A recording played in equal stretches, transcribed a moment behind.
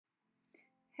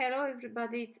Hello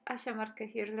everybody, it's Asia Marquet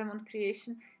here, Lemon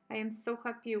Creation. I am so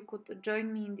happy you could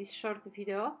join me in this short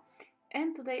video.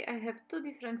 And today I have two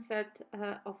different sets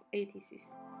of ATCs.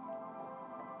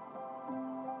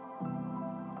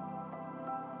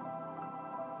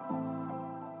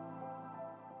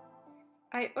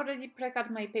 I already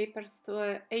pre-cut my papers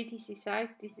to ATC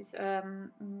size. This is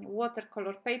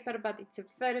watercolor paper, but it's a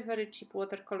very cheap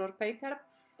watercolor paper.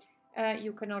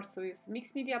 You can also use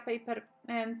mixed media paper,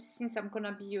 and since I'm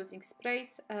gonna be using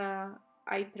sprays,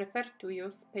 I prefer to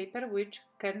use paper which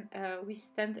can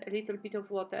withstand a little bit of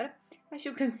water. As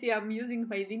you can see, I'm using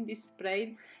my Lindy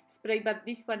spray, but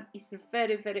this one is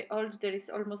very old. There is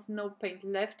almost no paint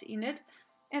left in it,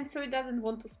 and so it doesn't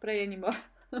want to spray anymore,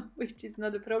 which is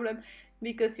not a problem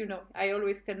because, you know, I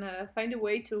always can find a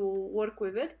way to work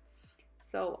with it.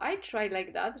 So I try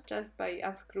like that, just by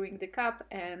unscrewing the cap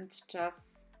and just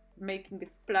making the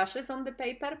splashes on the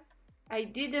paper. I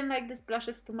didn't like the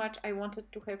splashes too much. I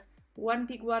wanted to have one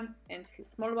big one and a few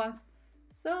small ones,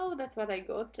 so that's what I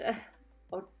got,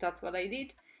 or that's what I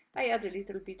did. I add a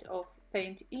little bit of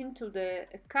paint into the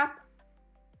cup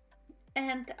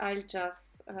and I'll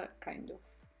just kind of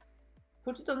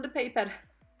put it on the paper.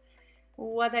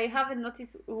 What I haven't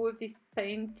noticed with this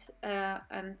paint,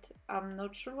 and I'm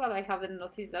not sure what I haven't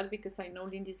noticed that because I know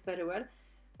Lindy's very well,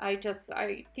 I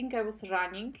think I was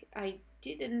running. I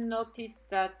didn't notice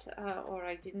that, or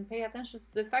I didn't pay attention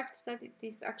to the fact that it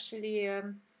is actually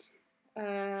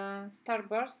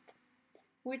starburst,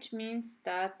 which means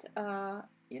that,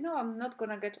 you know, I'm not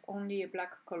gonna get only a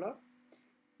black color,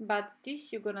 but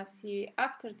this you're gonna see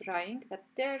after drying that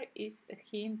there is a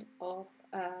hint of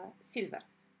silver.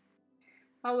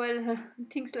 Oh well,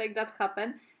 things like that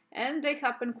happen. And they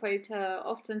happen quite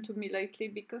often to me lately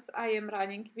because I am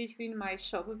running between my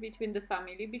shop, between the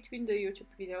family, between the YouTube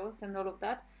videos and all of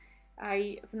that.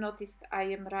 I've noticed I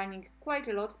am running quite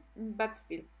a lot, but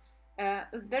still.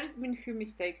 There's been a few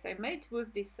mistakes I made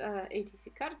with these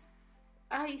ATC cards.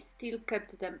 I still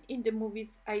kept them in the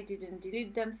movies. I didn't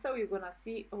delete them, so you're gonna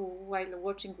see while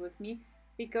watching with me.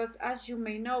 Because as you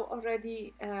may know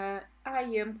already, I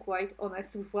am quite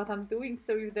honest with what I'm doing,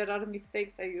 so if there are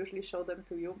mistakes I usually show them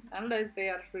to you, unless they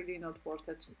are really not worth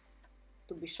it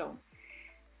to be shown.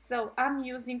 So I'm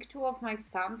using two of my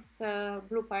stamps,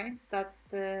 Bluepines. That's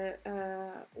the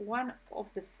one of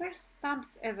the first stamps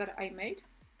ever I made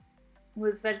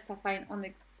with VersaFine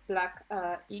Onyx black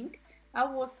ink. I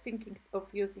was thinking of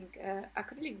using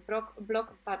acrylic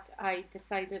block, but I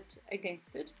decided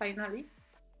against it finally.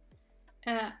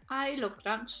 I love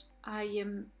crunch. I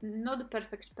am not a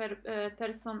perfect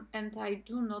person, and I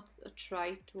do not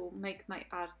try to make my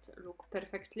art look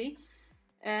perfectly.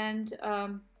 And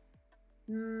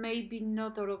maybe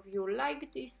not all of you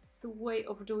like this way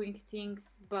of doing things,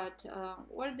 but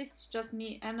well, this is just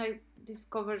me, and I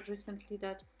discovered recently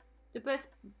that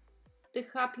the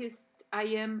happiest I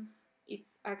am,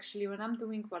 it's actually when I'm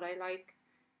doing what I like.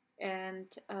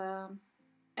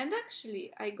 And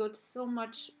actually, I got so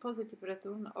much positive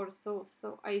return also,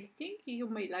 so I think you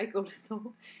may like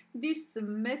also this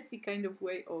messy kind of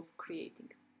way of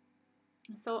creating.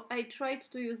 So I tried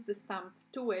to use the stamp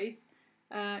two ways,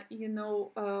 you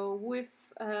know, with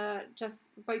just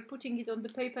by putting it on the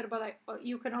paper, but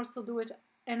you can also do it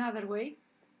another way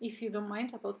if you don't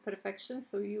mind about perfection.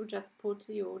 So you just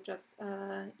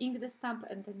ink the stamp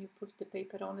and then you put the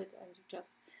paper on it and you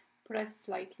just press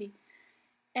slightly.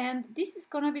 And this is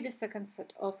gonna be the second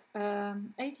set of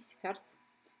ATC cards.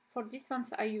 For these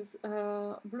ones I use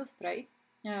blue spray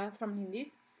from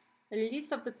Lindy's. The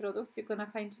list of the products you're gonna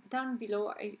find down below.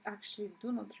 I actually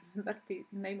do not remember the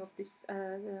name of this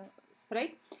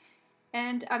spray.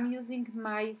 And I'm using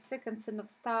my second set of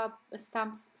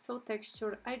stamps, So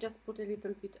Texture. I just put a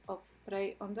little bit of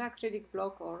spray on the acrylic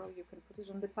block, or you can put it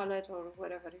on the palette or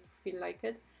wherever you feel like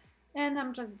it. And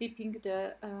I'm just dipping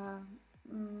the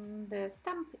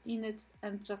stamp in it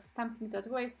and just stamping that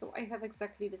way, so I have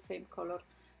exactly the same color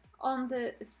on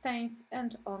the stains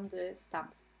and on the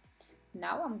stamps.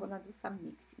 Now I'm gonna do some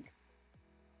mixing.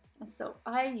 So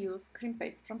I use cream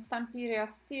paste from Stamperia,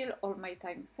 still all my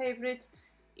time favorite.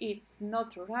 It's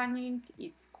not running,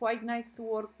 it's quite nice to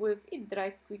work with, it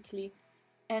dries quickly,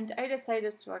 and I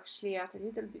decided to actually add a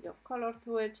little bit of color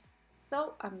to it,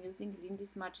 so I'm using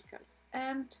Lindy's Magicals.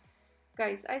 And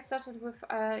guys, I started with,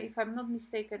 if I'm not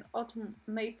mistaken, Autumn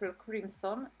Maple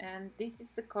Crimson, and this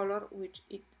is the color which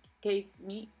it gave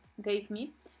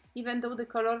me, even though the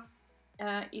color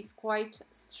is quite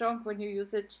strong when you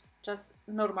use it just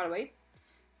normal way.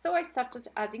 So I started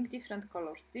adding different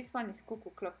colors. This one is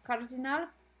Cuckoo Cardinal,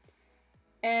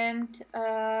 and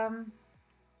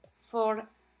for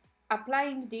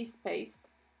applying this paste,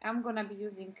 I'm gonna be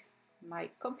using my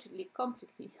completely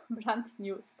brand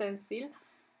new stencil.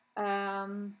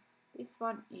 This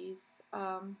one is,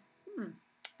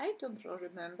 I don't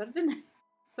remember the name.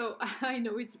 So I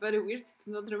know it's very weird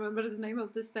to not remember the name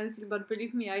of the stencil, but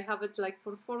believe me, I have it like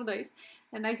for 4 days,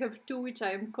 and I have 2 which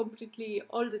I am completely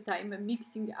all the time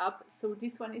mixing up. So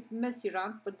this one is messy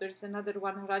runs, but there's another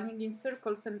one running in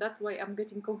circles, and that's why I'm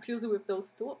getting confused with those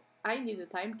two. I need a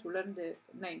time to learn the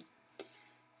names.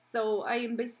 So I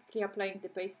am basically applying the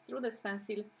paste through the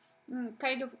stencil,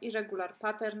 kind of irregular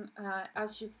pattern.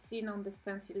 As you've seen on the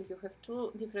stencil, you have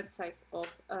 2 different sizes of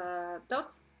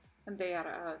dots, and they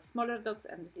are smaller dots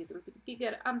and a little bit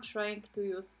bigger. I'm trying to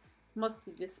use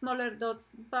mostly the smaller dots,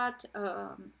 but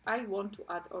I want to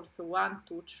add also 1,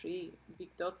 2, 3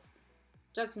 big dots,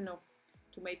 just, you know,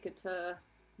 to make it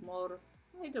more,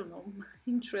 I don't know,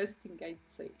 interesting, I'd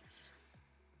say.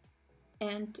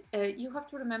 And you have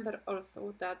to remember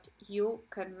also that you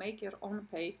can make your own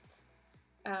paste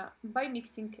by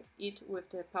mixing it with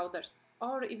the powders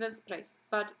or even sprays.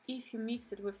 But if you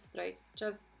mix it with sprays,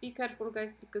 just be careful,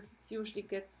 guys, because it usually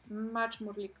gets much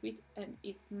more liquid and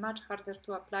is much harder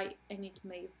to apply, and it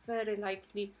may very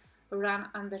likely run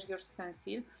under your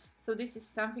stencil. So this is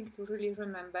something to really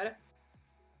remember.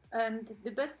 And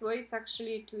the best way is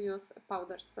actually to use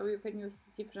powders. So you can use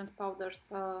different powders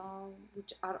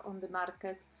which are on the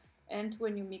market, and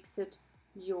when you mix it,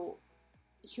 you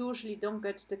usually don't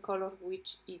get the color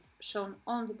which is shown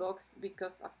on the box,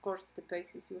 because of course the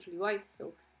paste is usually white.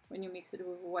 So when you mix it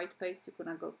with white paste, you're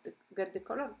gonna get the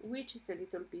color which is a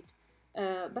little bit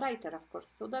brighter, of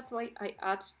course. So that's why I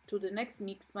add to the next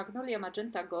mix Magnolia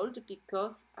Magenta Gold,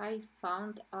 because I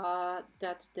found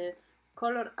that the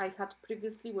color I had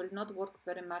previously will not work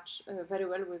very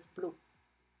well with blue.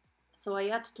 So I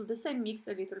add to the same mix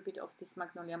a little bit of this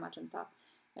Magnolia Magenta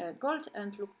Gold,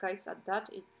 and look, guys, at that,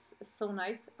 it's so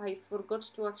nice. I forgot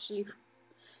to actually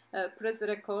press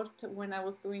record when I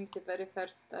was doing the very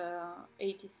first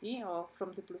ATC or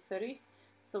from the Blue series,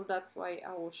 so that's why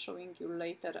I was showing you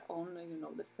later on, you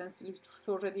know, the stencil which was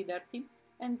already dirty.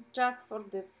 And just for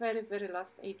the very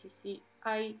last ATC,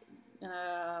 I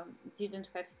didn't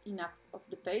have enough of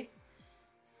the paste,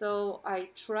 so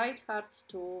I tried hard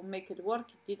to make it work.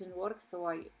 It didn't work, so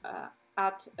I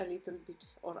add a little bit,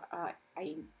 or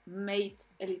I made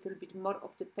a little bit more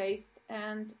of the paste,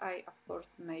 and I of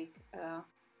course make a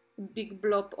big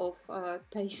blob of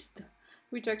paste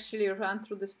which actually ran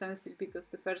through the stencil, because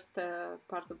the first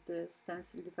part of the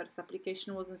stencil, the first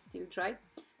application, wasn't still dry.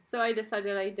 So I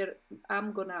decided either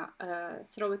I'm gonna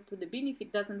throw it to the bin if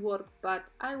it doesn't work, but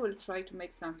I will try to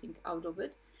make something out of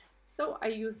it. So I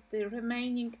used the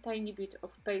remaining tiny bit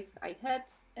of paste I had,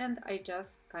 and I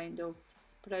just kind of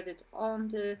spread it on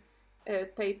the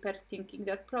paper, thinking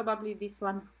that probably this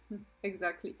one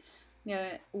exactly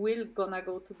will gonna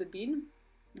go to the bin.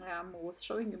 I was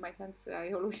showing you my hands.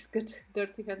 I always get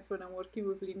dirty hands when I'm working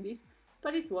with Lindy's,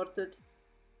 but it's worth it.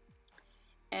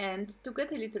 And to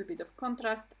get a little bit of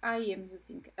contrast, I am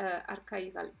using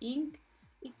archival ink.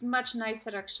 It's much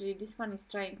nicer actually. This one is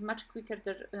drying much quicker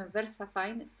than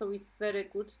VersaFine, so it's very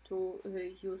good to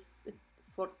use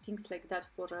for things like that,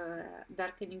 for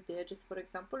darkening the edges, for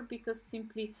example, because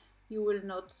simply you will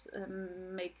not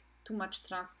make too much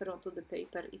transfer onto the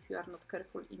paper if you are not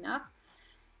careful enough.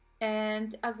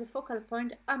 And as a focal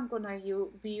point, I'm gonna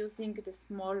be using the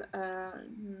small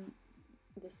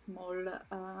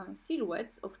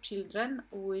silhouettes of children,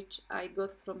 which I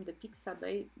got from the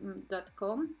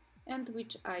pixabay.com, and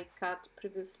which I cut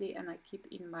previously, and I keep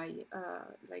in my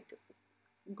like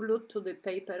glued to the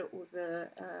paper with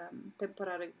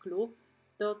temporary glue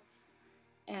dots,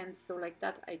 and so like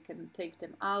that I can take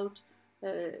them out,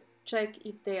 check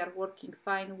if they are working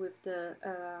fine with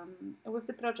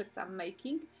the projects I'm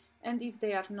making. And if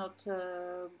they are not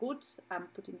good, I'm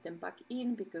putting them back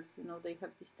in, because, you know, they have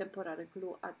this temporary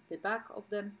glue at the back of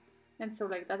them. And so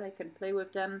like that I can play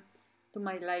with them to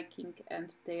my liking,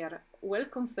 and they are well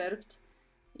conserved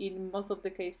in most of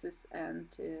the cases, and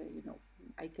you know,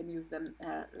 I can use them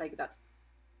like that.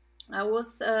 I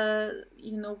was,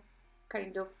 you know,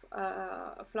 kind of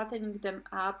flattening them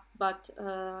up, but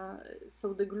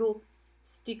so the glue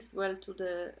sticks well to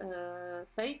the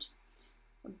page.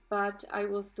 But I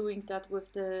was doing that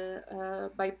with the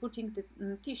by putting the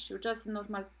tissue, just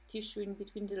normal tissue, in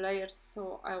between the layers,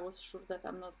 so I was sure that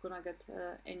I'm not gonna get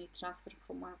any transfer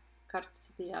from one card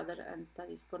to the other, and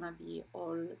that is gonna be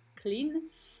all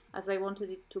clean as I wanted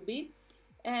it to be.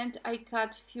 And I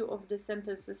cut few of the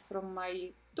sentences from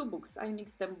my 2 books. I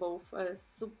mixed them both,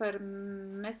 super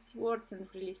messy words and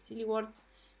really silly words,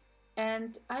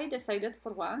 and I decided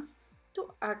for once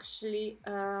to actually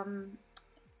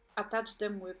attach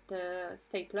them with the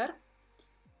stapler.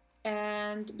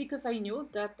 And because I knew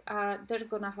that they're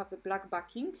gonna have a black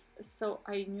backings, so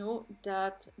I knew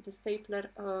that the stapler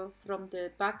from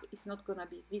the back is not gonna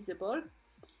be visible.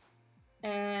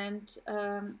 And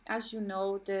as you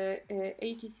know, the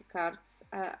ATC cards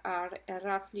are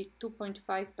roughly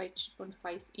 2.5 by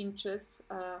 3.5 inches.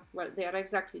 Well, they are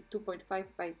exactly 2.5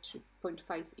 by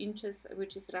 3.5 inches,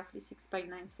 which is roughly 6 by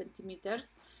 9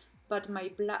 centimeters. But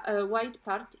my white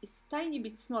part is tiny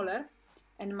bit smaller,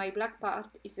 and my black part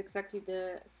is exactly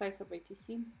the size of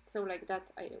ATC. So like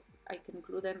that, I can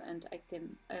glue them, and I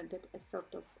can get a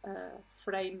sort of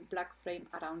frame, black frame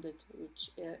around it,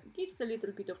 which gives a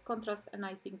little bit of contrast, and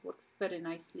I think works very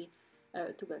nicely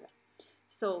together.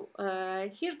 So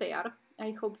here they are.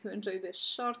 I hope you enjoyed the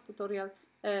short tutorial.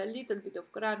 A little bit of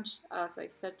crunch. As I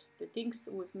said, the things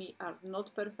with me are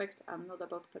not perfect. I'm not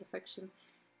about perfection.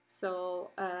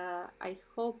 So I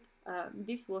hope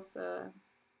this was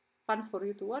fun for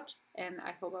you to watch, and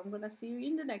I hope I'm gonna see you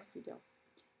in the next video.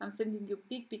 I'm sending you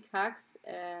big hugs,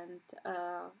 and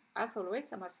as always,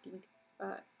 I'm asking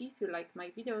if you like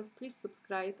my videos, please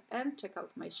subscribe and check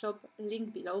out my shop,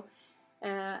 link below.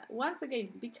 Once again,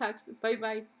 big hugs, bye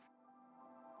bye.